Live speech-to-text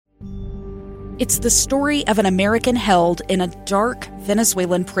It's the story of an American held in a dark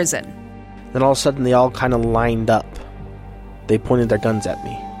Venezuelan prison. Then all of a sudden, they all kind of lined up. They pointed their guns at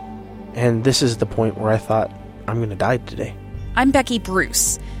me. And this is the point where I thought, I'm going to die today. I'm Becky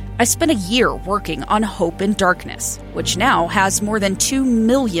Bruce. I spent a year working on Hope in Darkness, which now has more than 2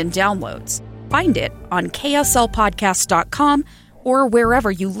 million downloads. Find it on kslpodcast.com or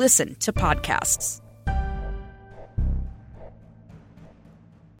wherever you listen to podcasts.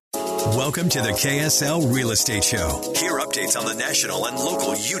 Welcome to the KSL Real Estate Show. Hear updates on the national and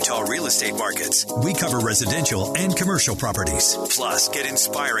local Utah real estate markets. We cover residential and commercial properties. Plus, get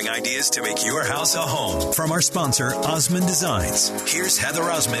inspiring ideas to make your house a home from our sponsor, Osmond Designs. Here's Heather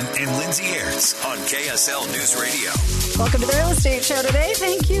Osmond and Lindsay Ayers on KSL News Radio. Welcome to the Real Estate Show today.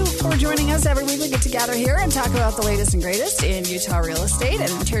 Thank you for joining us. Every week we get together here and talk about the latest and greatest in Utah real estate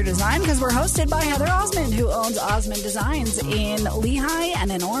and interior design, because we're hosted by Heather Osmond, who owns Osmond Designs in Lehi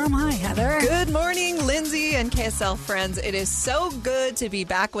and in Orem. Hi, Heather. Good morning, Lindsay and KSL friends. It is so good to be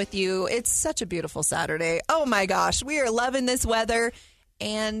back with you. It's such a beautiful Saturday. Oh my gosh, we are loving this weather.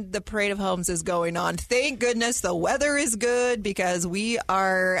 And the Parade of Homes is going on. Thank goodness the weather is good, because we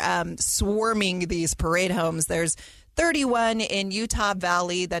are swarming these parade homes. There's 31 in Utah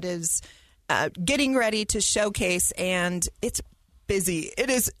Valley that is getting ready to showcase, and it's busy. It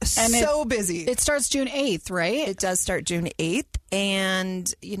is so busy. It starts June 8th, right? It does start June 8th.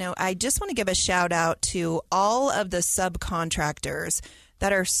 And, you know, I just want to give a shout out to all of the subcontractors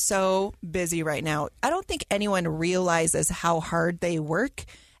that are so busy right now. I don't think anyone realizes how hard they work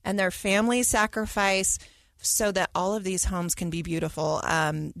and their family sacrifice so that all of these homes can be beautiful.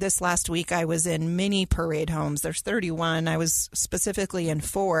 This last week, I was in many parade homes. There's 31. I was specifically in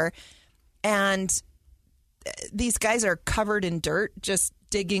 4. And these guys are covered in dirt, just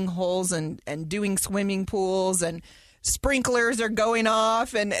digging holes and doing swimming pools, and sprinklers are going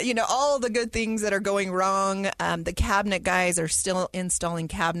off, and, you know, all the good things that are going wrong. The cabinet guys are still installing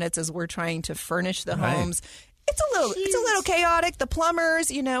cabinets as we're trying to furnish the homes. It's a little chaotic. The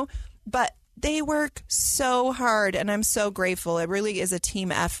plumbers, you know, but they work so hard, and I'm so grateful. It really is a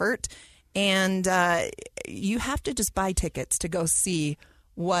team effort, and you have to just buy tickets to go see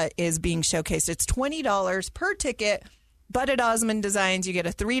what is being showcased. It's $20 per ticket, but at Osmond Designs, you get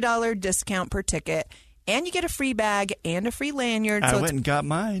a $3 discount per ticket, and you get a free bag and a free lanyard. I went and got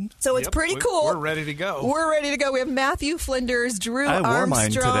mine. So it's pretty cool. We're ready to go. We have Matthew Flinders, Drew I wore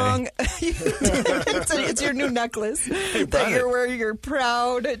Armstrong. mine today. It's your new necklace that you're wearing. You're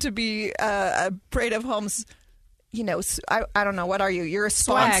proud to be a Parade of Homes. You know, I don't know. What are you? You're a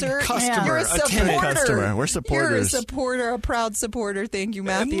sponsor? Customer. You're a supporter. Customer. We're supporters. You're a supporter, a proud supporter. Thank you,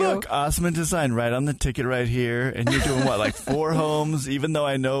 Matthew. And look, Osmond Design right on the ticket right here. And you're doing what, like 4 homes? Even though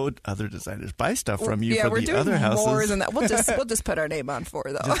I know other designers buy stuff from you for the other houses. More than that. We'll just put our name on 4,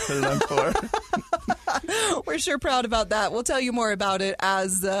 though. Just put it on 4. We're sure proud about that. We'll tell you more about it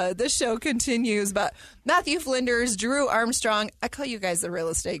as this show continues. But Matthew Flinders, Drew Armstrong, I call you guys the real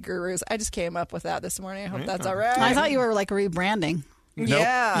estate gurus. I just came up with that this morning. I hope that's all right. I thought you were like rebranding.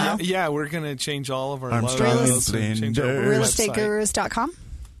 Nope. Yeah, we're going to change all of our Armstrong logos. And change our realestategurus.com.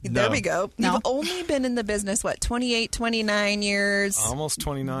 There we go. No. You've only been in the business, 28, 29 years? Almost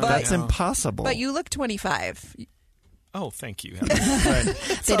 29. That's impossible. But you look 25. Oh, thank you.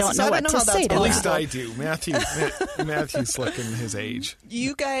 They don't know what to say to At that. least I do. Matthew's looking his age.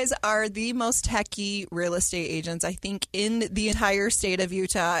 You guys are the most techie real estate agents, I think, in the entire state of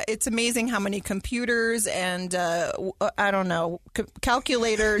Utah. It's amazing how many computers and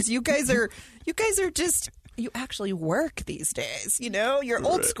calculators. You guys are just. You actually work these days. You know, you're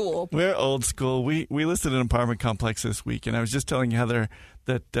old school. We're old school. We listed an apartment complex this week, and I was just telling Heather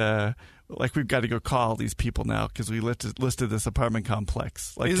that we've got to go call these people now because we listed this apartment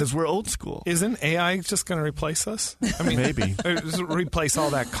complex, because we're old school. Isn't AI just going to replace us? I mean, maybe replace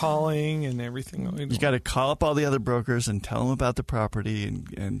all that calling and everything. You got to call up all the other brokers and tell them about the property,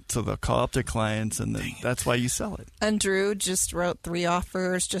 and so they'll call up their clients, and then that's why you sell it. And Drew just wrote 3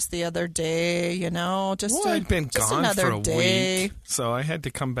 offers just the other day. You know, I'd been gone for a day. week, so I had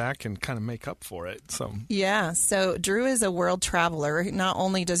to come back and kind of make up for it. So yeah, so Drew is a world traveler. Not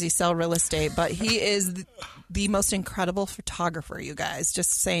only does he sell real estate, but he is the most incredible photographer, you guys.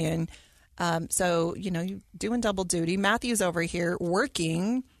 Just saying. So, you know, you're doing double duty. Matthew's over here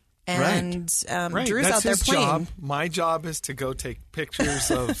working, and Drew's That's out there his playing. job. My job is to go take pictures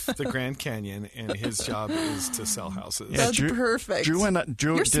of the Grand Canyon, and his job is to sell houses. Yeah, That's perfect. Drew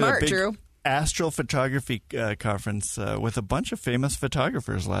You're did smart, a big Drew. astrophotography conference with a bunch of famous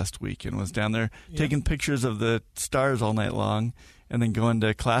photographers last week, and was down there taking pictures of the stars all night long, and then going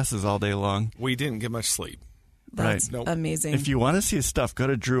to classes all day long. We didn't get much sleep. That's Nope. amazing. If you want to see his stuff, go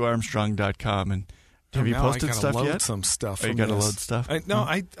to drewarmstrong.com. And have you posted stuff load yet? Some stuff. Oh, you got to load stuff?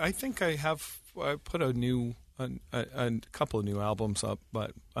 I think I have. I put a couple of new albums up,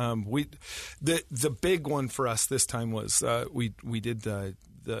 but the big one for us this time was we did the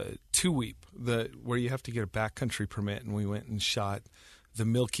two weep, where you have to get a backcountry permit, and we went and shot the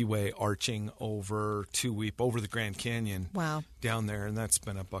Milky Way arching over two weep over the Grand Canyon. Wow. Down there, and that's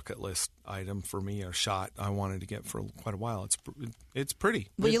been a bucket list item for me, a shot I wanted to get for quite a while. It's pretty.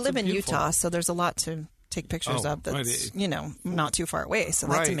 Well, you It's live in beautiful. Utah, so there's a lot to take pictures of that's, not too far away. So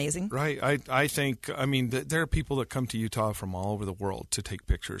that's amazing. Right. I think, there are people that come to Utah from all over the world to take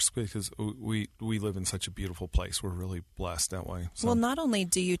pictures because we live in such a beautiful place. We're really blessed that way. So. Well, not only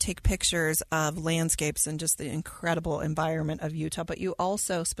do you take pictures of landscapes and just the incredible environment of Utah, but you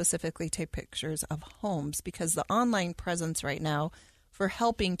also specifically take pictures of homes, because the online presence right now for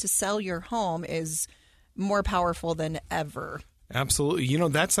helping to sell your home is more powerful than ever. Absolutely.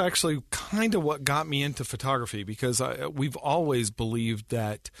 That's actually kind of what got me into photography, because we've always believed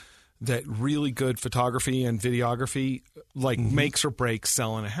that really good photography and videography makes or breaks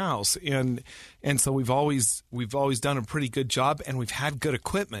selling a house. And so we've always done a pretty good job, and we've had good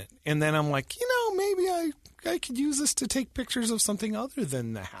equipment. And then I'm like, maybe I could use this to take pictures of something other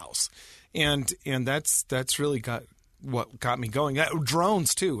than the house. And that's really what got me going.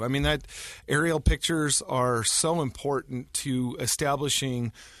 Drones too. That aerial pictures are so important to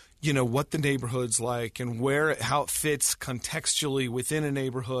establishing, what the neighborhood's like and how it fits contextually within a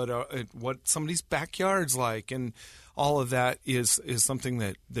neighborhood, what somebody's backyard's like, and all of that is something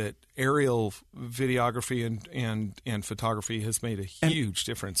that aerial videography and photography has made a huge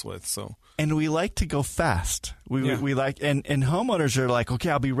difference with. So. And we like to go fast. We like, and homeowners are like,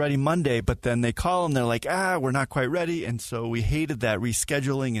 okay, I'll be ready Monday, but then they call and they're like, we're not quite ready. And so we hated that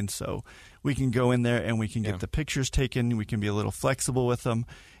rescheduling. And so we can go in there and we can get the pictures taken. We can be a little flexible with them.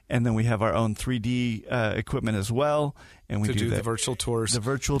 And then we have our own 3D equipment as well. And we do the virtual tours. The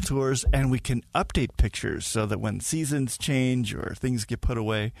virtual tours. And we can update pictures so that when seasons change or things get put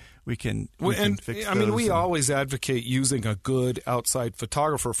away, we can fix those. We always advocate using a good outside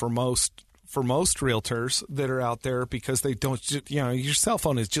photographer for most realtors that are out there, because they don't, your cell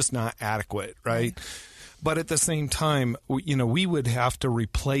phone is just not adequate, right? But at the same time, we would have to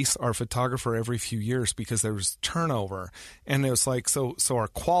replace our photographer every few years because there was turnover. And it was like, so our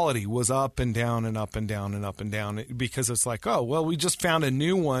quality was up and down and up and down and up and down, because it's like, oh, well, we just found a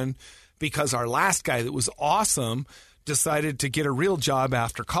new one because our last guy that was awesome decided to get a real job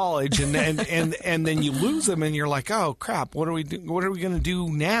after college, and then you lose them, and you're like, oh crap, what are we going to do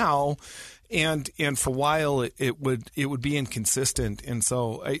now? And for a while it would be inconsistent, and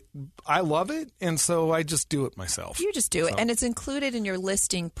so I love it, and so I just do it myself. You just do it, and it's included in your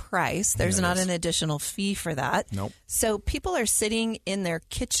listing price. There's not an additional fee for that. Nope. So people are sitting in their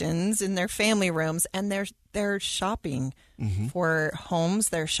kitchens, in their family rooms, and they're shopping for homes.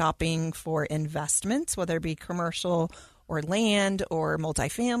 They're shopping for investments, whether it be commercial or land or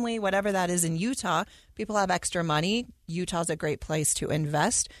multifamily, whatever that is in Utah. People have extra money. Utah's a great place to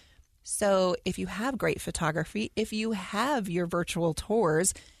invest. So if you have great photography, if you have your virtual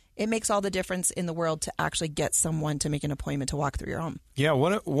tours, it makes all the difference in the world to actually get someone to make an appointment to walk through your home. Yeah,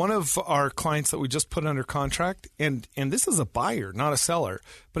 one of our clients that we just put under contract, and this is a buyer, not a seller,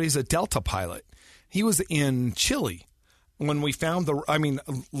 but he's a Delta pilot. He was in Chile when we found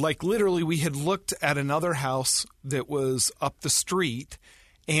literally we had looked at another house that was up the street,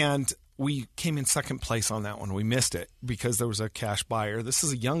 and we came in second place on that one. We missed it because there was a cash buyer. This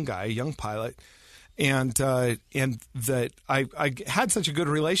is a young guy, a young pilot. And that I had such a good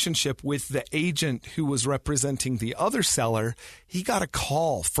relationship with the agent who was representing the other seller. He got a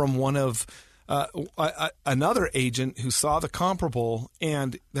call from one of another agent who saw the comparable,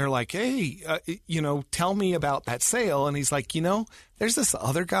 and they're like, hey, tell me about that sale. And he's like, there's this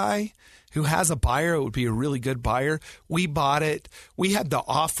other guy who has a buyer. It would be a really good buyer. We bought it. We had the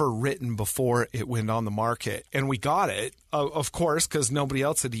offer written before it went on the market, and we got it, of course, because nobody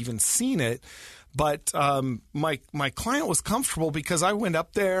else had even seen it. But my client was comfortable because I went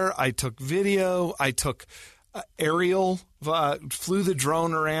up there, I took video, I took aerial, flew the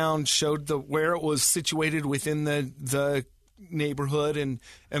drone around, showed where it was situated within the neighborhood, and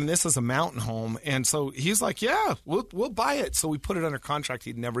this is a mountain home, and so he's like, yeah, we'll buy it. So we put it under contract.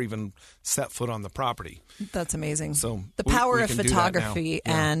 He'd never even set foot on the property. That's amazing. So the power of photography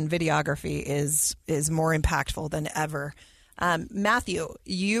and videography is more impactful than ever. Matthew,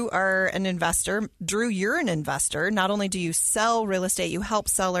 you are an investor. Drew, you're an investor. Not only do you sell real estate, you help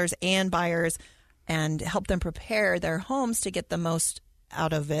sellers and buyers and help them prepare their homes to get the most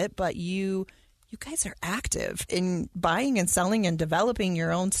out of it, but you you guys are active in buying and selling and developing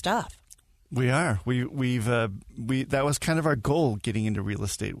your own stuff. We are. We've that was kind of our goal getting into real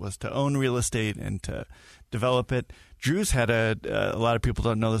estate, was to own real estate and to develop it. Drew's had a lot of people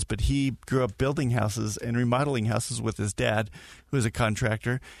don't know this, but he grew up building houses and remodeling houses with his dad, who is a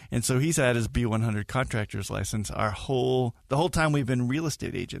contractor, and so he's had his B100 contractor's license the whole time we've been real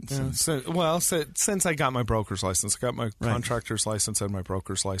estate agents. Yeah, since I got my broker's license, I got my contractor's license and my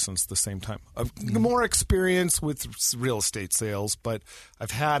broker's license at the same time. More experience with real estate sales, but I've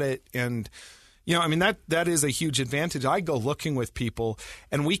had it, and that is a huge advantage. I go looking with people,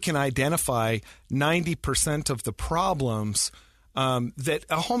 and we can identify 90% of the problems that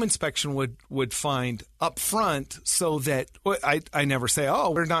a home inspection would find up front, so that I never say,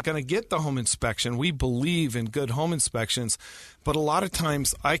 oh, we're not going to get the home inspection. We believe in good home inspections. But a lot of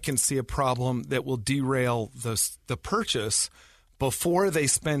times I can see a problem that will derail the purchase. Before they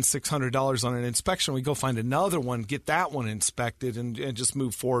spend $600 on an inspection, we go find another one, get that one inspected, and just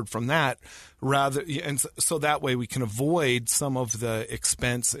move forward from that. So that way we can avoid some of the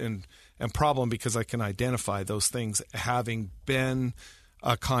expense and problem, because I can identify those things, having been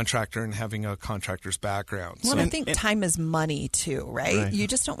a contractor and having a contractor's background. Well, I think time is money too, right? You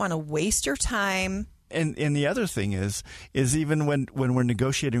just don't want to waste your time. And the other thing is even when we're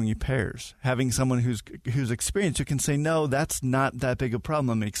negotiating repairs, having someone who's experienced, who can say, no, that's not that big a problem.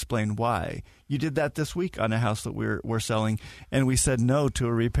 Let me explain why. You did that this week on a house that we're selling, and we said no to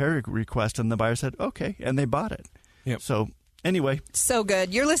a repair request, and the buyer said okay, and they bought it. Yep. So anyway. So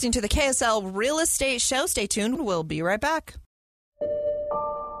good. You're listening to the KSL Real Estate Show. Stay tuned. We'll be right back.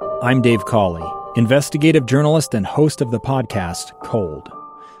 I'm Dave Cawley, investigative journalist and host of the podcast Cold.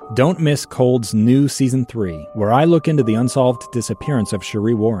 Don't miss Cold's new Season 3, where I look into the unsolved disappearance of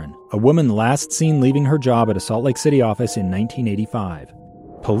Cherie Warren, a woman last seen leaving her job at a Salt Lake City office in 1985.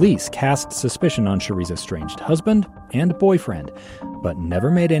 Police cast suspicion on Cherie's estranged husband and boyfriend, but never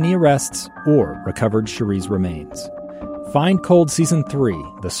made any arrests or recovered Cherie's remains. Find Cold Season 3,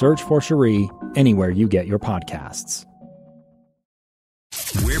 The Search for Cherie, anywhere you get your podcasts.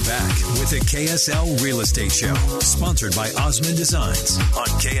 We're back with the KSL Real Estate Show, sponsored by Osmond Designs on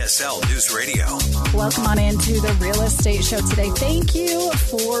KSL News Radio. Welcome on into the Real Estate Show today. Thank you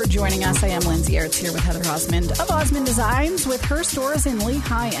for joining us. I am Lindsay Ertz here with Heather Osmond of Osmond Designs, with her stores in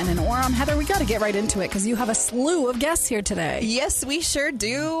Lehigh and in Orem. Heather, we got to get right into it because you have a slew of guests here today. Yes, we sure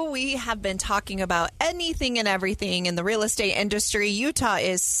do. We have been talking about anything and everything in the real estate industry. Utah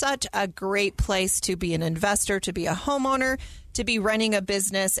is such a great place to be an investor, to be a homeowner, to be running a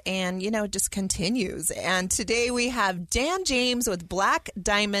business, and, it just continues. And today we have Dan James with Black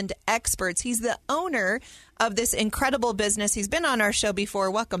Diamond Experts. He's the owner of this incredible business. He's been on our show before.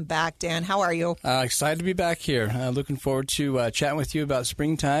 Welcome back, Dan. How are you? Excited to be back here. Looking forward to chatting with you about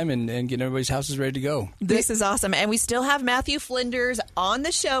springtime and getting everybody's houses ready to go. This is awesome. And we still have Matthew Flinders on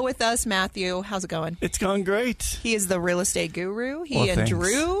the show with us. Matthew, how's it going? It's going great. He is the real estate guru. Thanks.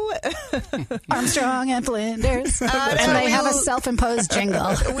 Drew. Armstrong and Flinders. And they have a self-imposed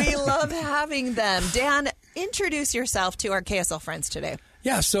jingle. We love having them. Dan, introduce yourself to our KSL friends today.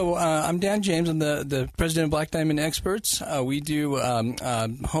 Yeah, so I'm Dan James. I'm the president of Black Diamond Experts. We do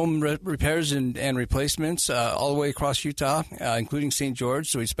home repairs and replacements all the way across Utah, including St. George.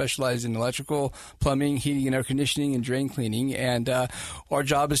 So we specialize in electrical, plumbing, heating and air conditioning, and drain cleaning. And our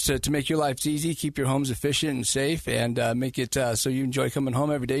job is to make your lives easy, keep your homes efficient and safe, and make it so you enjoy coming home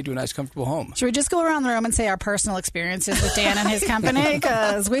every day to a nice, comfortable home. Should we just go around the room and say our personal experiences with Dan and his company?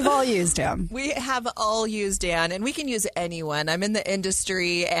 Because we've all used him. We have all used Dan, and we can use anyone. I'm in the industry,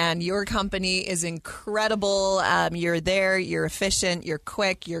 and your company is incredible. You're there, you're efficient, you're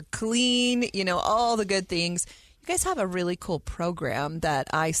quick, you're clean, all the good things. You guys have a really cool program that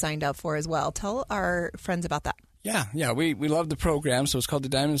I signed up for as well. Tell our friends about that. Yeah, we love the program. So it's called the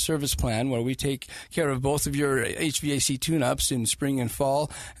Diamond Service Plan, where we take care of both of your HVAC tune-ups in spring and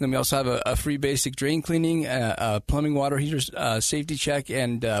fall. And then we also have a free basic drain cleaning, a plumbing water heater safety check,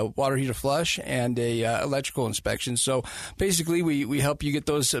 and water heater flush, and a electrical inspection. So basically, we help you get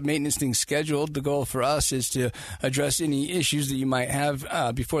those maintenance things scheduled. The goal for us is to address any issues that you might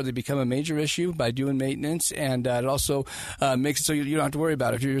have before they become a major issue by doing maintenance. And it also makes it so you don't have to worry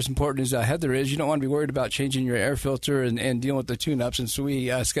about it. If you're as important as Heather is, you don't want to be worried about changing your air filter and dealing with the tune-ups, and so we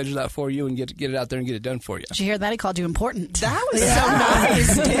schedule that for you and get it out there and get it done for you. Did you hear that? He called you important. That was so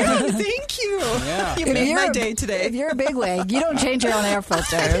nice. Thank you. Yeah. You made my day today. If you're a bigwig, you don't change your own air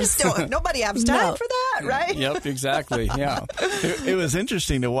filters. Nobody has time for that, right? Yep, exactly. Yeah. It was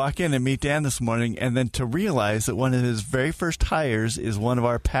interesting to walk in and meet Dan this morning and then to realize that one of his very first hires is one of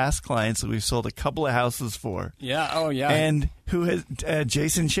our past clients that we've sold a couple of houses for. Yeah. Oh, yeah. And who has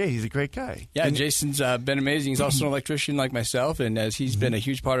Jason Shea. He's a great guy. Yeah, and Jason's been amazing. He's also an electrician like myself, and he's been a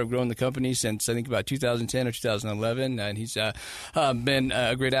huge part of growing the company since I think about 2010 or 2011. And he's been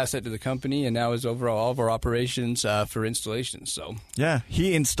a great asset to the company, and now is over all of our operations for installations. So yeah,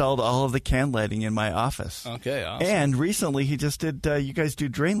 he installed all of the can lighting in my office. Okay, awesome. And recently he just did. You guys do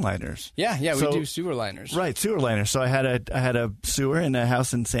drain liners. Yeah, we do sewer liners. Right, sewer liners. So I had a sewer in a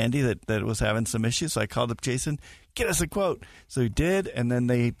house in Sandy that was having some issues. So I called up Jason. Get us a quote. So he did, and then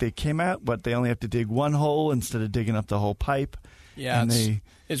they came out, but they only have to dig one hole instead of digging up the whole pipe. Yeah,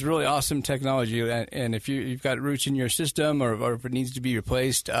 it's really awesome technology, and if you've got roots in your system or if it needs to be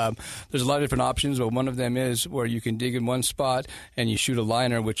replaced, there's a lot of different options, but one of them is where you can dig in one spot and you shoot a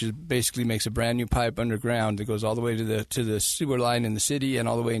liner, which basically makes a brand new pipe underground that goes all the way to the sewer line in the city and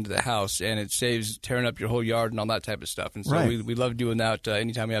all the way into the house, and it saves tearing up your whole yard and all that type of stuff. And so we love doing that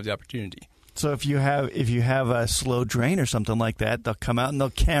anytime we have the opportunity. So if you have a slow drain or something like that, they'll come out and they'll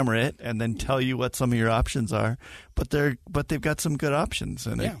camera it and then tell you what some of your options are. But they've got some good options.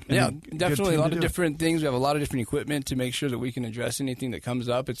 And definitely a lot of different things. We have a lot of different equipment to make sure that we can address anything that comes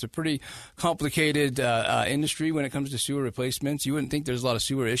up. It's a pretty complicated industry when it comes to sewer replacements. You wouldn't think there's a lot of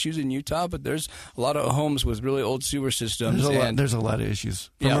sewer issues in Utah, but there's a lot of homes with really old sewer systems. There's a lot of issues.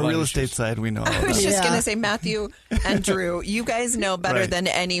 From a real estate side, we know all that. I was just going to say, Matthew and Drew, you guys know better than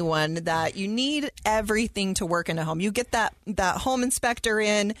anyone that you need everything to work in a home. You get that home inspector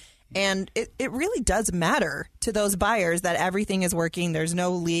in, and it really does matter to those buyers that everything is working. There's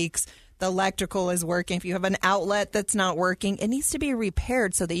no leaks. The electrical is working. If you have an outlet that's not working, it needs to be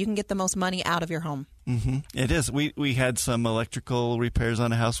repaired so that you can get the most money out of your home. Mm-hmm. It is. We had some electrical repairs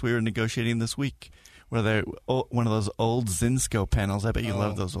on a house we were negotiating this week. Where they're one of those old Zinsco panels. I bet you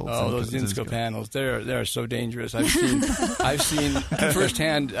love those old. Those Zinsco panels. They're so dangerous. I've seen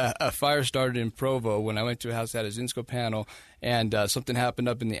firsthand a fire started in Provo when I went to a house that had a Zinsco panel, and something happened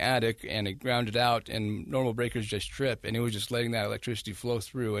up in the attic, and it grounded out, and normal breakers just trip, and it was just letting that electricity flow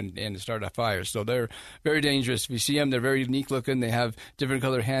through and it started a fire. So they're very dangerous. If you see them, they're very unique looking. They have different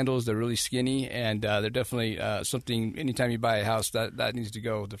color handles. They're really skinny, and they're definitely something. Anytime you buy a house, that needs to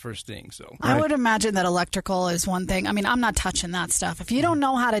go the first thing. So I would imagine that electrical is one thing. I mean, I'm not touching that stuff. If you don't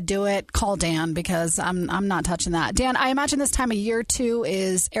know how to do it, call Dan, because I'm not touching that. Dan, I imagine this time of year too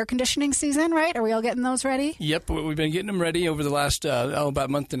is air conditioning season, right? Are we all getting those ready? Yep, we've been getting them ready over the last about a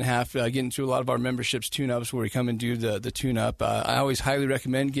month and a half, getting through a lot of our memberships tune-ups where we come and do the tune-up. I always highly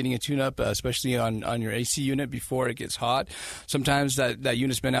recommend getting a tune-up, especially on your AC unit before it gets hot. Sometimes that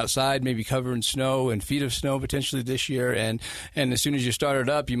unit's been outside, maybe covered in snow and feet of snow potentially this year, and as soon as you start it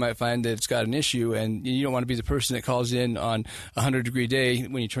up, you might find that it's got an issue, and you don't want to be the person that calls in on a 100-degree day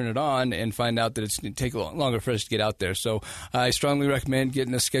when you turn it on and find out that it's going to take longer for us to get out there. So I strongly recommend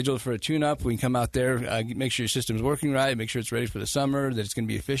getting us scheduled for a tune-up. We can come out there, make sure your system's working right, make sure it's ready for the summer, that it's going to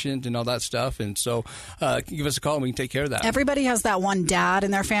be efficient and all that stuff. And so give us a call and we can take care of that. Everybody has that one dad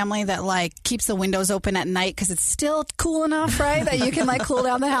in their family that keeps the windows open at night because it's still cool enough, right, that you can cool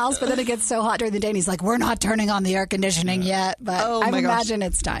down the house, but then it gets so hot during the day and he's like, we're not turning on the air conditioning yet, but I imagine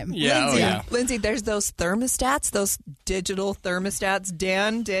it's time. Yeah, Lindsay, there's those thermostats, those digital thermostats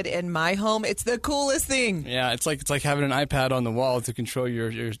Dan did in my home. It's the coolest thing. Yeah, it's like having an iPad on the wall to control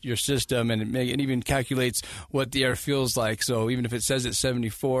your system, and it even calculates what the air feels like. So even if it says it's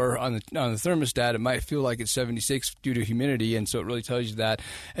 74 on the thermostat, it might feel like it's 76 due to humidity, and so it really tells you that,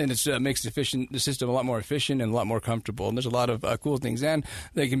 and it makes the system a lot more efficient and a lot more comfortable. And there's a lot of cool things, and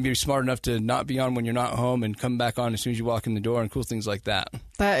they can be smart enough to not be on when you're not home and come back on as soon as you walk in the door, and cool things like that.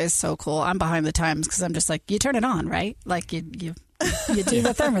 That is so cool. I'm behind the times because I'm just you turn it on, right? You You do the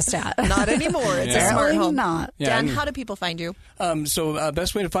thermostat. Not anymore. It's a smart home. Not. Yeah, Dan, how do people find you? So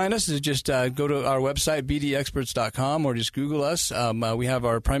best way to find us is just go to our website, bdexperts.com, or just Google us. We have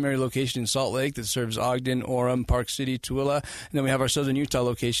our primary location in Salt Lake that serves Ogden, Orem, Park City, Tooele. And then we have our Southern Utah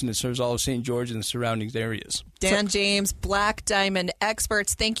location that serves all of St. George and the surrounding areas. Dan James, Black Diamond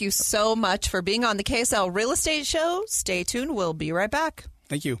Experts, thank you so much for being on the KSL Real Estate Show. Stay tuned. We'll be right back.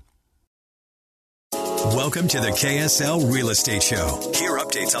 Thank you. Welcome to the KSL Real Estate Show. Hear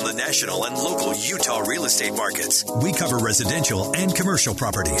updates on the national and local Utah real estate markets. We cover residential and commercial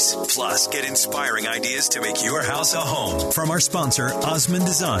properties. Plus, get inspiring ideas to make your house a home from our sponsor, Osmond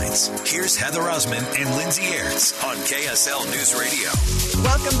Designs. Here's Heather Osmond and Lindsay Aerts on KSL News Radio.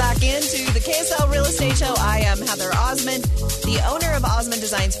 Welcome back into the KSL Real Estate Show. I am Heather Osmond, the owner of Osmond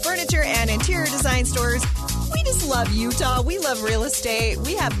Designs Furniture and Interior Design Stores. We just love Utah. We love real estate.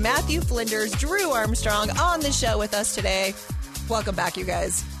 We have Matthew Flinders, Drew Armstrong on the show with us today. Welcome back, you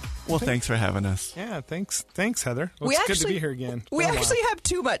guys. Well, thanks for having us. Yeah, thanks, Heather. It's good to be here again. We actually have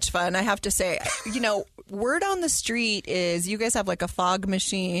too much fun, I have to say. Word on the street is you guys have like a fog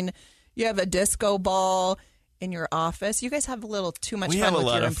machine. You have a disco ball in your office. You guys have a little too much fun with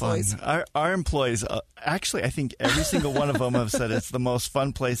your employees. Our employees, actually, I think every single one of them have said it's the most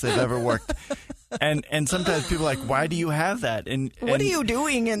fun place they've ever worked. And sometimes people are like, why do you have that? And what are you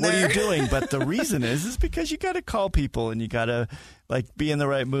doing in there? What are you doing? But the reason is because you got to call people and you got to be in the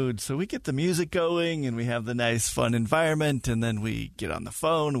right mood. So we get the music going and we have the nice, fun environment, and then we get on the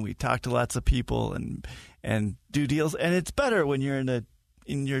phone and we talk to lots of people and do deals. And it's better when you're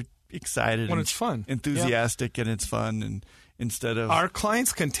you're excited when and it's fun, enthusiastic, and it's fun. And instead of our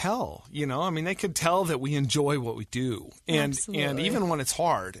clients can tell, they can tell that we enjoy what we do, and even when it's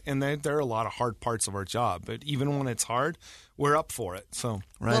hard, and there are a lot of hard parts of our job, but even when it's hard, we're up for it. So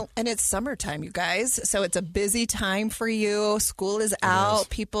right. Well, and it's summertime, you guys, so it's a busy time for you. School is out.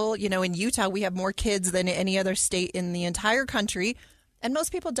 People, in Utah, we have more kids than any other state in the entire country. And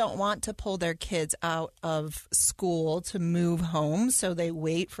most people don't want to pull their kids out of school to move home, so they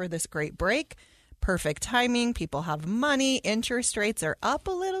wait for this great break. Perfect timing. People have money. Interest rates are up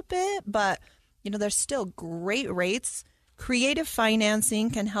a little bit, but, there's still great rates. Creative financing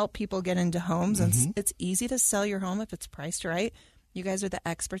can help people get into homes, and it's easy to sell your home if it's priced right. You guys are the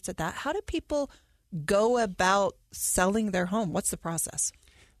experts at that. How do people go about selling their home? What's the process?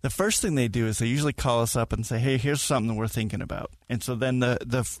 The first thing they do is they usually call us up and say, hey, here's something we're thinking about. And so then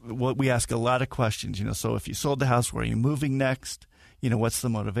what we ask a lot of questions, so if you sold the house, where are you moving next? What's the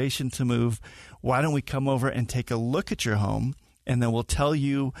motivation to move? Why don't we come over and take a look at your home, and then we'll tell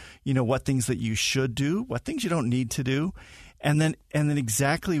you, what things that you should do, what things you don't need to do, and then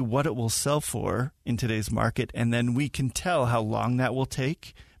exactly what it will sell for in today's market. And then we can tell how long that will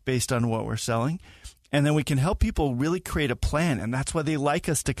take based on what we're selling. And then we can help people really create a plan. And that's why they like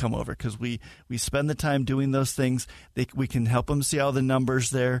us to come over, because we spend the time doing those things. We can help them see all the numbers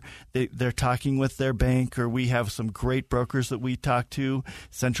there. They're talking with their bank, or we have some great brokers that we talk to.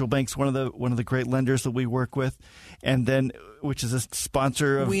 Central Bank's one of the great lenders that we work with, and then which is a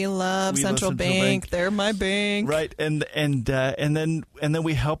sponsor of. We love Central Bank. They're my bank. Right. And then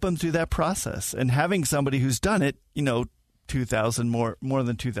we help them through that process. And having somebody who's done it, 2,000 more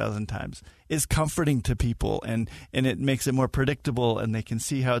than 2,000 times is comforting to people, and it makes it more predictable, and they can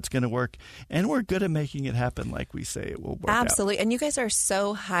see how it's going to work, and we're good at making it happen like we say it will work. Absolutely. And you guys are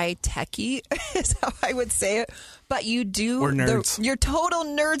so high techy is how I would say it, but we're nerds. You're total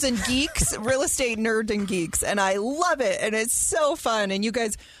nerds and geeks, real estate nerds and geeks, and I love it, and it's so fun. And you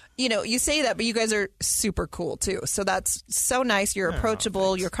guys, you say that, but you guys are super cool too, so that's so nice. You're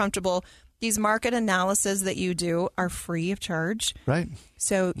approachable, you're comfortable. These market analyses that you do are free of charge. Right.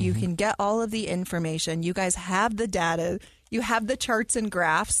 So you can get all of the information. You guys have the data. You have the charts and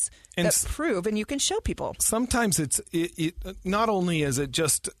graphs that prove, and you can show people. Sometimes it not only is it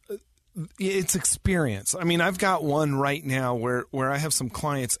just it's experience. I mean, I've got one right now where I have some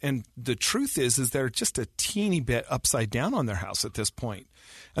clients, and the truth is they're just a teeny bit upside down on their house at this point.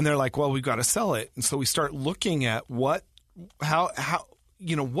 And they're like, well, we've got to sell it. And so we start looking at how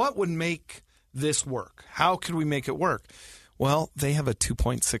what would make this work? How could we make it work? Well, they have a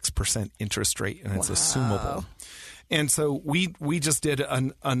 2.6% interest rate, and it's assumable. And so we just did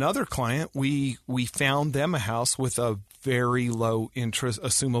another client. We found them a house with a very low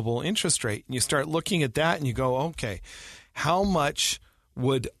assumable interest rate. And you start looking at that and you go, okay, how much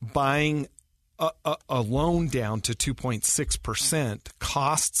would buying a loan down to 2.6%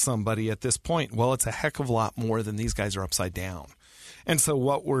 cost somebody at this point? Well, it's a heck of a lot more than these guys are upside down. And so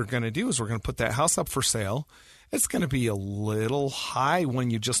what we're going to do is we're going to put that house up for sale. It's going to be a little high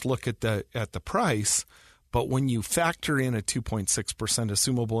when you just look at the price, but when you factor in a 2.6%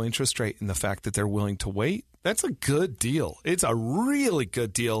 assumable interest rate and the fact that they're willing to wait, that's a good deal. It's a really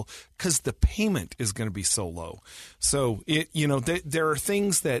good deal because the payment is going to be so low. So there are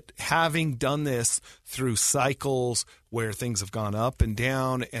things that, having done this through cycles where things have gone up and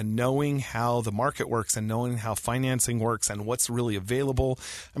down, and knowing how the market works and knowing how financing works and what's really available.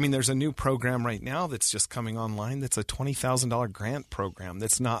 I mean, there's a new program right now that's just coming online that's a $20,000 grant program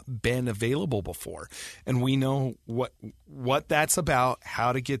that's not been available before. And we know what that's about,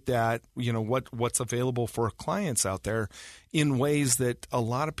 how to get that, what's available for clients out there in ways that a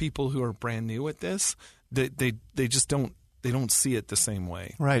lot of people who are brand new at this, they just don't. They don't see it the same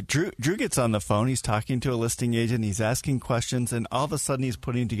way. Right. Drew gets on the phone. He's talking to a listing agent. He's asking questions, and all of a sudden he's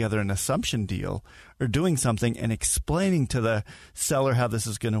putting together an assumption deal or doing something and explaining to the seller how this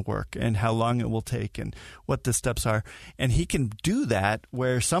is going to work and how long it will take and what the steps are. And he can do that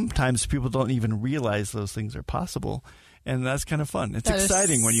where sometimes people don't even realize those things are possible. And that's kind of fun. It's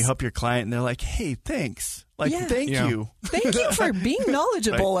exciting when you help your client and they're like, hey, thanks. Thank you. Thank you for being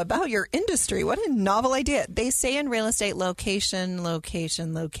knowledgeable about your industry. What a novel idea. They say in real estate, location,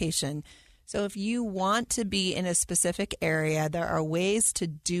 location, location. So if you want to be in a specific area, there are ways to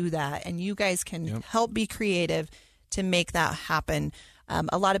do that. And you guys can help be creative to make that happen.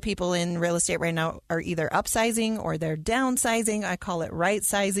 A lot of people in real estate right now are either upsizing or they're downsizing. I call it right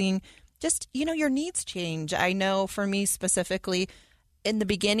sizing. Just, your needs change. I know for me specifically, in the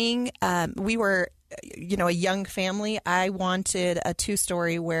beginning, we were, a young family. I wanted a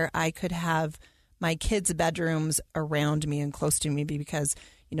 2-story where I could have my kids' bedrooms around me and close to me because,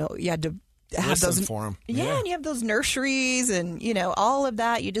 you had to have those for them. Yeah, and you have those nurseries and, all of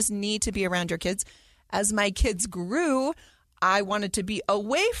that. You just need to be around your kids. As my kids grew, I wanted to be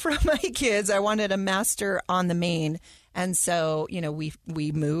away from my kids. I wanted a master on the main. And so,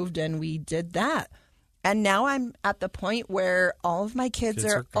 we moved and we did that. And now I'm at the point where all of my kids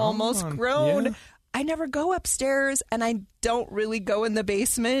are almost grown. Yeah. I never go upstairs and I don't really go in the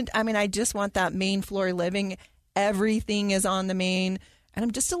basement. I mean, I just want that main floor living. Everything is on the main. And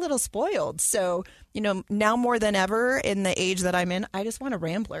I'm just a little spoiled. So, now more than ever in the age that I'm in, I just want a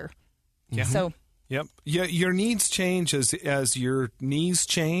Rambler. Yeah. So. Yep. Yeah, your needs change as your knees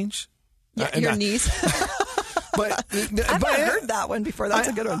change. Yeah, your knees. But I've not heard that one before. That's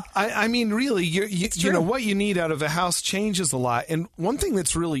a good one. I mean, really, what you need out of a house changes a lot. And one thing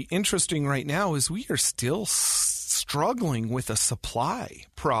that's really interesting right now is we are still struggling with a supply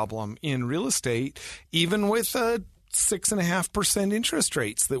problem in real estate, even with 6.5% interest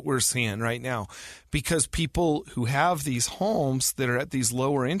rates that we're seeing right now, because people who have these homes that are at these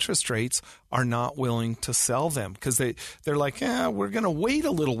lower interest rates are not willing to sell them because they're like, we're going to wait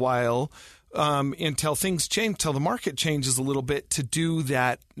a little while until things change, till the market changes a little bit to do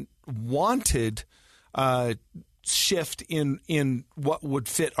that wanted shift in what would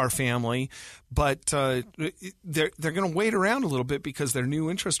fit our family. But they're going to wait around a little bit because their new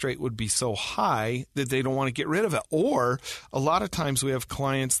interest rate would be so high that they don't want to get rid of it. Or a lot of times we have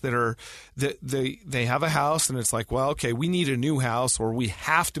clients that they have a house and it's like, well, okay, we need a new house or we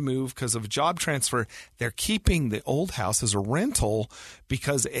have to move because of a job transfer. They're keeping the old house as a rental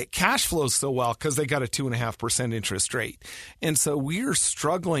because it cash flows so well because they got a 2.5% interest rate. And so we're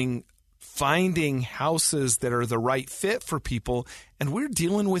struggling finding houses that are the right fit for people. And we're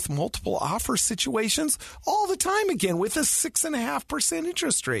dealing with multiple offer situations all the time again with a 6.5%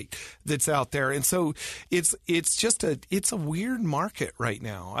 interest rate that's out there. And so it's a weird market right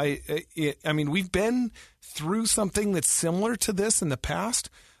now. I mean, we've been through something that's similar to this in the past,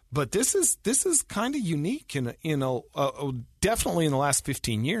 but this is kind of unique in definitely in the last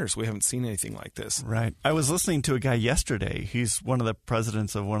 15 years. We haven't seen anything like this. Right. I was listening to a guy yesterday. He's one of the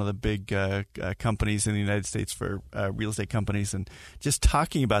presidents of one of the big companies in the United States for real estate companies, and just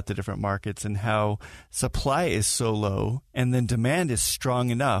talking about the different markets and how supply is so low and then demand is strong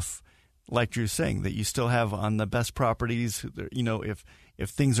enough, like Drew's saying, that you still have on the best properties, if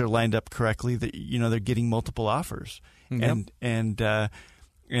things are lined up correctly, that they're getting multiple offers. Yep.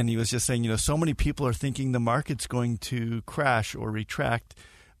 And he was just saying, so many people are thinking the market's going to crash or retract,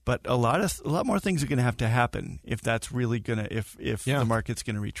 but a lot more things are going to have to happen if that's really going to if the market's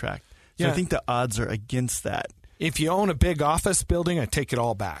going to retract. So I think the odds are against that. If you own a big office building, I take it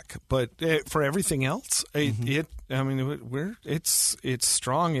all back. But for everything else, it's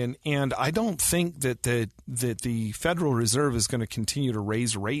strong, and I don't think that the Federal Reserve is going to continue to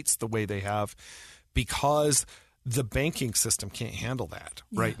raise rates the way they have, because the banking system can't handle that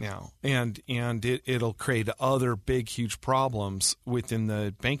right now. And it'll create other big, huge problems within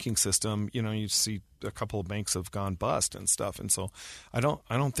the banking system. You see a couple of banks have gone bust and stuff. And so I don't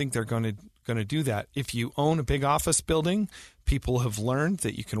think they're going to do that. If you own a big office building, people have learned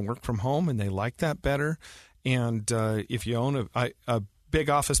that you can work from home and they like that better. And if you own a big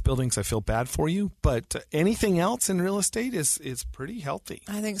office buildings, I feel bad for you. But anything else in real estate is pretty healthy.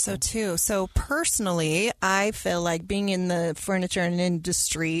 I think so, too. So personally, I feel like being in the furniture and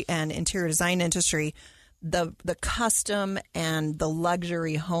industry and interior design industry, the custom and the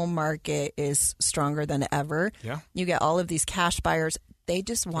luxury home market is stronger than ever. Yeah. You get all of these cash buyers. They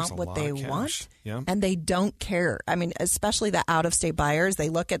just want what they want, and they don't care. I mean, especially the out-of-state buyers, they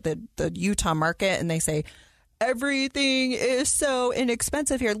look at the Utah market and they say, everything is so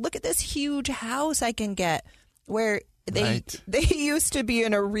inexpensive here. Look at this huge house I can get, where they used to be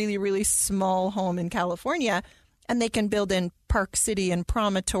in a really, really small home in California, and they can build in Park City and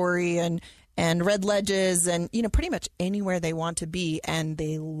Promontory and Red Ledges and, pretty much anywhere they want to be, and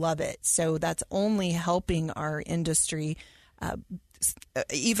they love it. So that's only helping our industry.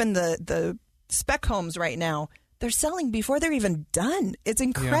 Even the spec homes right now, they're selling before they're even done. It's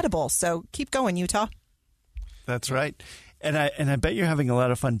incredible. So keep going, Utah. That's right. And I bet you're having a lot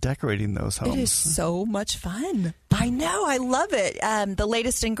of fun decorating those homes. It is so much fun. I know. I love it. The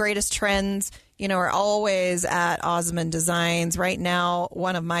latest and greatest trends, are always at Osmond Designs. Right now,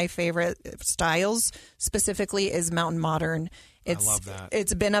 one of my favorite styles specifically is Mountain Modern. I love that.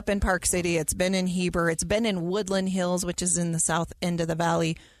 It's been up in Park City. It's been in Heber. It's been in Woodland Hills, which is in the south end of the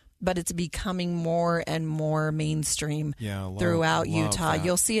valley. But it's becoming more and more mainstream throughout Utah.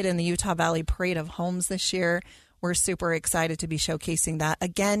 You'll see it in the Utah Valley Parade of Homes this year. We're super excited to be showcasing that.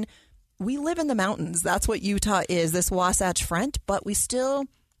 Again, we live in the mountains. That's what Utah is, this Wasatch Front. But we still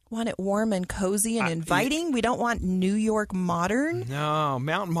want it warm and cozy and inviting. We don't want New York modern. No,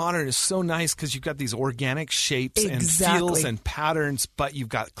 Mountain Modern is so nice because you've got these organic shapes and feels and patterns, but you've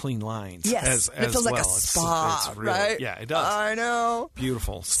got clean lines. Yes, it feels like a spa, it's really, right? Yeah, it does. I know.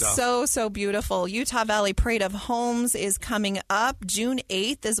 Beautiful stuff. So beautiful. Utah Valley Parade of Homes is coming up. June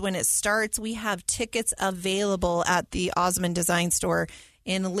 8th is when it starts. We have tickets available at the Osmond Design Store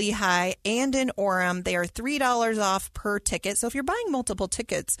in Lehigh and in Orem. They are $3 off per ticket. So if you're buying multiple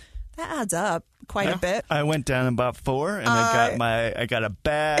tickets, that adds up quite a bit. I went down and bought 4, and I got a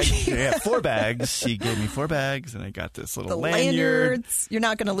bag. I got 4 bags. She gave me 4 bags, and I got this little lanyard. You're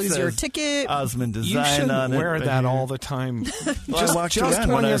not going to lose your ticket. Osmond Design you shouldn't on wear it. that all the time. I walked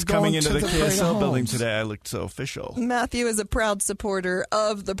around when I was coming into the KSL building today. I looked so official. Matthew is a proud supporter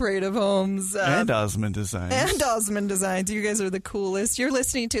of the Parade of Homes. And Osmond Designs. And Osmond Designs. You guys are the coolest. You're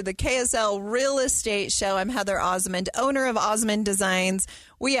listening to the KSL Real Estate Show. I'm Heather Osmond, owner of Osmond Designs.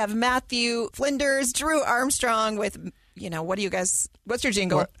 We have Matthew Flinders, Drew Armstrong with, what do you guys, what's your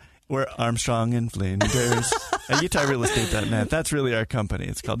jingle? We're Armstrong and Flinders at UtahRealEstate.net. That's really our company.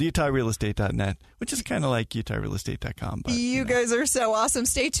 It's called UtahRealEstate.net, which is kind of like UtahRealEstate.com. But, you guys are so awesome.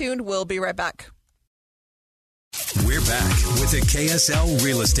 Stay tuned. We'll be right back. We're back with the KSL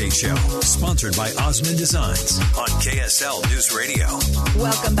Real Estate Show, sponsored by Osmond Designs on KSL News Radio.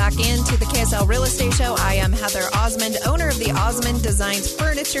 Welcome back into the KSL Real Estate Show. I am Heather Osmond, owner of the Osmond Designs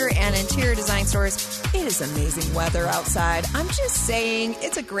furniture and interior design stores. It is amazing weather outside. I'm just saying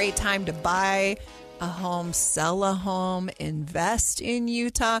it's a great time to buy a home, sell a home, invest in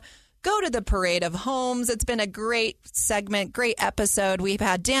Utah. Go to the Parade of Homes. It's been a great segment, great episode. We've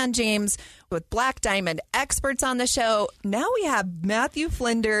had Dan James with Black Diamond Experts on the show. Now we have Matthew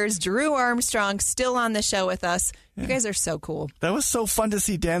Flinders, Drew Armstrong still on the show with us. You guys are so cool. That was so fun to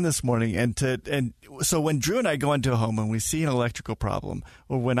see Dan this morning. And so when Drew and I go into a home and we see an electrical problem,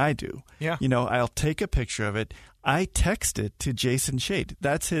 or when I do, I'll take a picture of it. I text it to Jason Shade.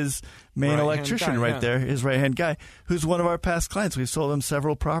 That's his main electrician there, his right-hand guy, who's one of our past clients. We've sold him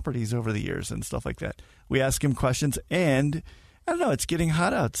several properties over the years and stuff like that. We ask him questions, and I don't know, it's getting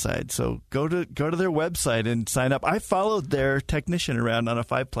hot outside, so go to their website and sign up. I followed their technician around on a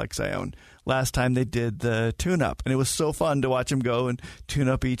 5-plex I own last time they did the tune-up, and it was so fun to watch him go and tune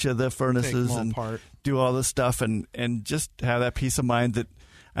up each of the furnaces and do all this stuff and just have that peace of mind that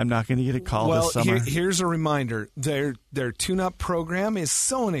I'm not going to get a call this summer. Here's a reminder. Their tune-up program is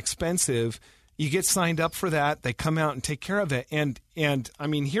so inexpensive. You get signed up for that. They come out and take care of it. And I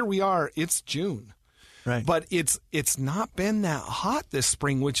mean, here we are. It's June. Right. But it's not been that hot this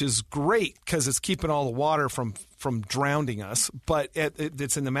spring, which is great because it's keeping all the water from drowning us. But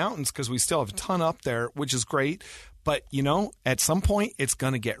it's in the mountains because we still have a ton up there, which is great. But, at some point, it's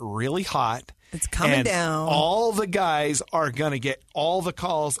going to get really hot. It's coming down. All the guys are going to get all the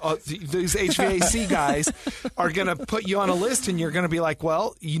calls. These HVAC guys are going to put you on a list, and you're going to be like,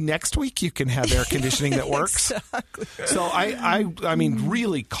 well, next week you can have air conditioning that works. Exactly. So I mean,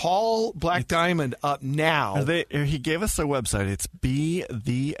 really call Black Diamond up now. He gave us their website. It's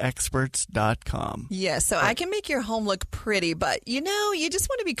betheexperts.com. Yes, so I can make your home look pretty, but, you just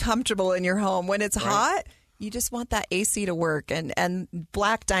want to be comfortable in your home. When it's hot, You just want that AC to work. And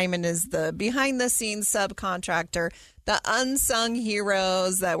Black Diamond is the behind-the-scenes subcontractor, the unsung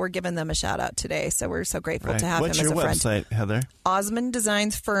heroes that we're giving them a shout-out today. So we're so grateful to have him as a friend. What's your website, Heather?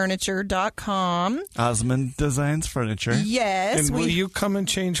 OsmondDesignsFurniture.com. Osmond Designs Furniture. Yes. And will you come and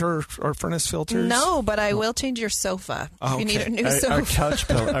change our furnace filters? No, but I will change your sofa. Oh, if you need a new Our sofa. couch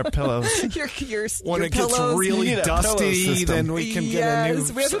our pillows. your When it pillows. gets really dusty, then we can get a new...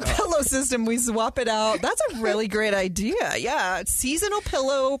 Yes, we have a pillow system. We swap it out. That's a really great idea. Yeah, seasonal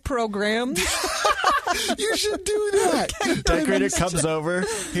pillow program. You should do that. Decorator comes over.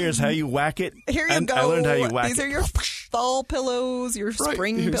 Here's how you whack it. Here you go. I learned how you whack These it. are your fall pillows, your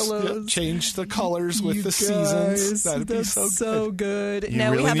spring pillows. Change the colors with You the guys, seasons. That'd be that's so good. good. You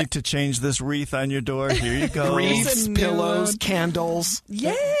Now we really have need to change this wreath on your door. Here you go. Wreaths, new pillows, one. candles.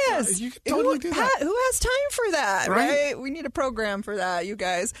 Yes. You could totally do that. Who has time for that, Right? right? We need a program for that, you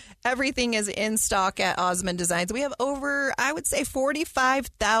guys. Everything is in stock at Osmond Designs. We have over, I would say,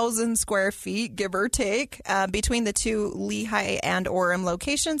 45,000 square feet, give or take, between the two Lehigh and Orem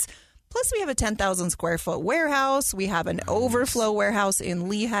locations. Plus, we have a 10,000 square foot warehouse. We have an overflow warehouse in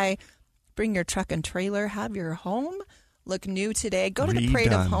Lehigh. Bring your truck and trailer. Have your home look new today. Go to the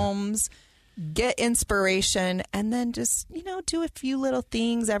Parade of Redone. Homes. Get inspiration, and then just, do a few little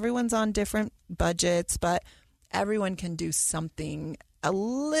things. Everyone's on different budgets, but everyone can do something a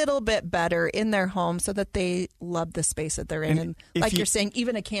little bit better in their home so that they love the space that they're in. And like you're saying,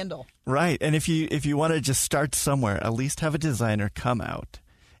 even a candle. Right. And if you want to just start somewhere, at least have a designer come out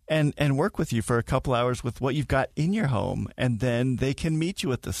and work with you for a couple hours with what you've got in your home, and then they can meet you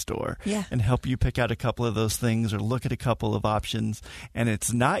at the store and help you pick out a couple of those things or look at a couple of options. And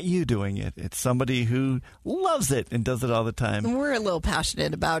it's not you doing it. It's somebody who loves it and does it all the time. And we're a little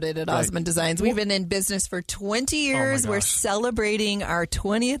passionate about it at Osmond Designs. We've been in business for 20 years. We're celebrating our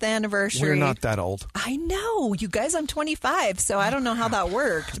 20th anniversary. We're not that old. I know. You guys, I'm 25, so I don't know how that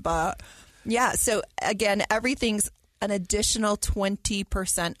worked. But yeah, so again, everything's an additional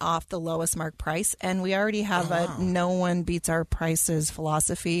 20% off the lowest mark price. And we already have a no one beats our prices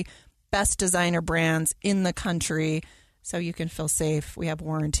philosophy. Best designer brands in the country. So you can feel safe. We have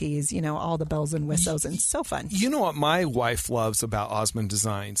warranties, all the bells and whistles, and so fun. You know what my wife loves about Osmond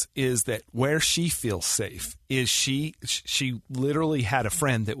Designs is that where she feels safe is she literally had a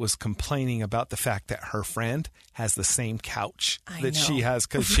friend that was complaining about the fact that her friend has the same couch that she has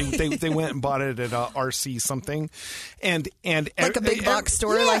because they went and bought it at RC something, and like a big box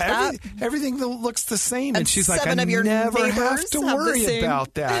store like that. Everything looks the same, and she's like, I 7 of your never have neighbors to have the worry same.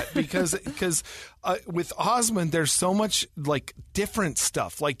 about that because with Osmond there's so much like different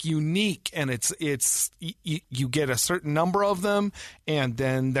stuff, like unique, and it's you get a certain number of them and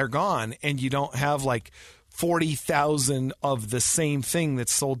then they're gone, and you don't have like 40,000 of the same thing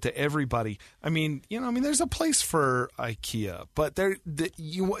that's sold to everybody. I mean, there's a place for IKEA, but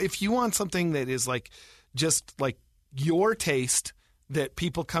if you want something that is like just like your taste, that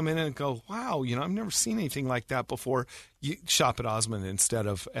people come in and go, wow, I've never seen anything like that before. You shop at Osmond instead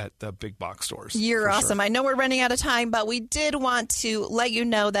of at the big box stores. You're awesome. Sure. I know we're running out of time, but we did want to let you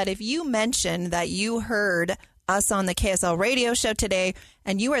know that if you mentioned that you heard us on the KSL radio show today,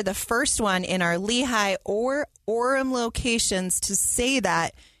 and you are the first one in our Lehigh or Orem locations to say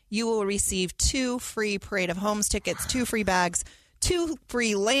that, you will receive 2 free Parade of Homes tickets, 2 free bags, 2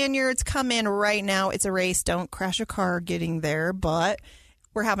 free lanyards. Come in right now. It's a race. Don't crash a car getting there, but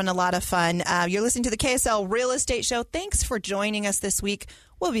we're having a lot of fun. You're listening to the KSL Real Estate Show. Thanks for joining us this week.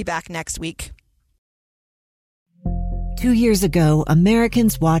 We'll be back next week. 2 years ago,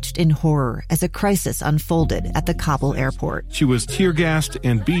 Americans watched in horror as a crisis unfolded at the Kabul airport. She was tear-gassed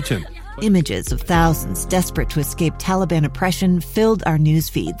and beaten. Images of thousands desperate to escape Taliban oppression filled our news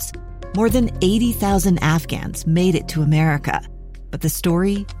feeds. More than 80,000 Afghans made it to America. But the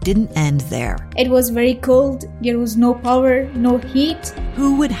story didn't end there. It was very cold. There was no power, no heat.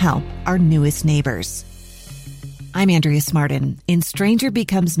 Who would help our newest neighbors? I'm Andrea Smartin. In Stranger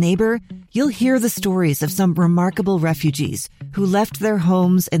Becomes Neighbor, you'll hear the stories of some remarkable refugees who left their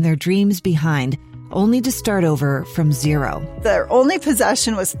homes and their dreams behind, only to start over from zero. Their only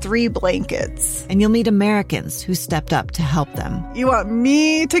possession was 3 blankets. And you'll meet Americans who stepped up to help them. You want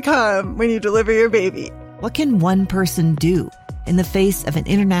me to come when you deliver your baby. What can one person do in the face of an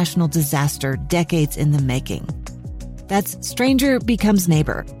international disaster decades in the making? That's Stranger Becomes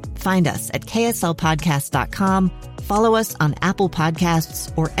Neighbor. Find us at kslpodcast.com. Follow us on Apple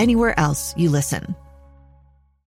Podcasts or anywhere else you listen.